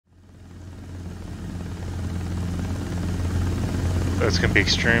It's going to be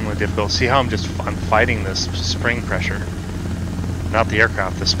extremely difficult. See how I'm fighting this spring pressure, not the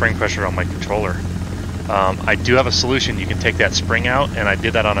aircraft, the spring pressure on my controller. I do have a solution. You can take that spring out, and I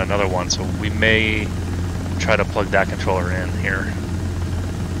did that on another one, so we may try to plug that controller in here.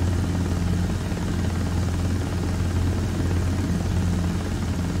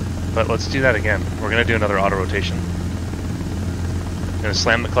 But let's do that again. We're going to do another auto rotation. I'm going to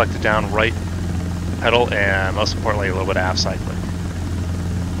slam the collector down, right pedal, and most importantly a little bit of half side click.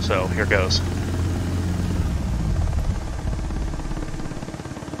 So here goes.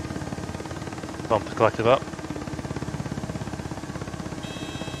 Bump the collective up.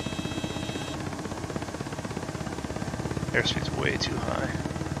 Airspeed's way too high.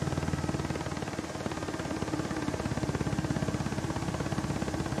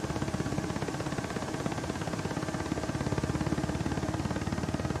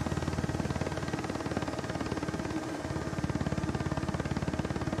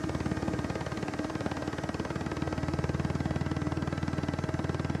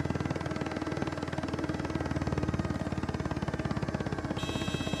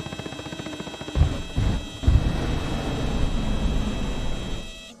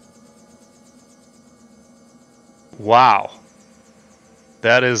 Wow,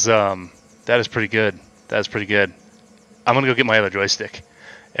 that is pretty good. That's pretty good. I'm gonna go get my other joystick,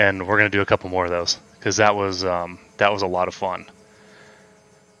 and we're gonna do a couple more of those because that was a lot of fun.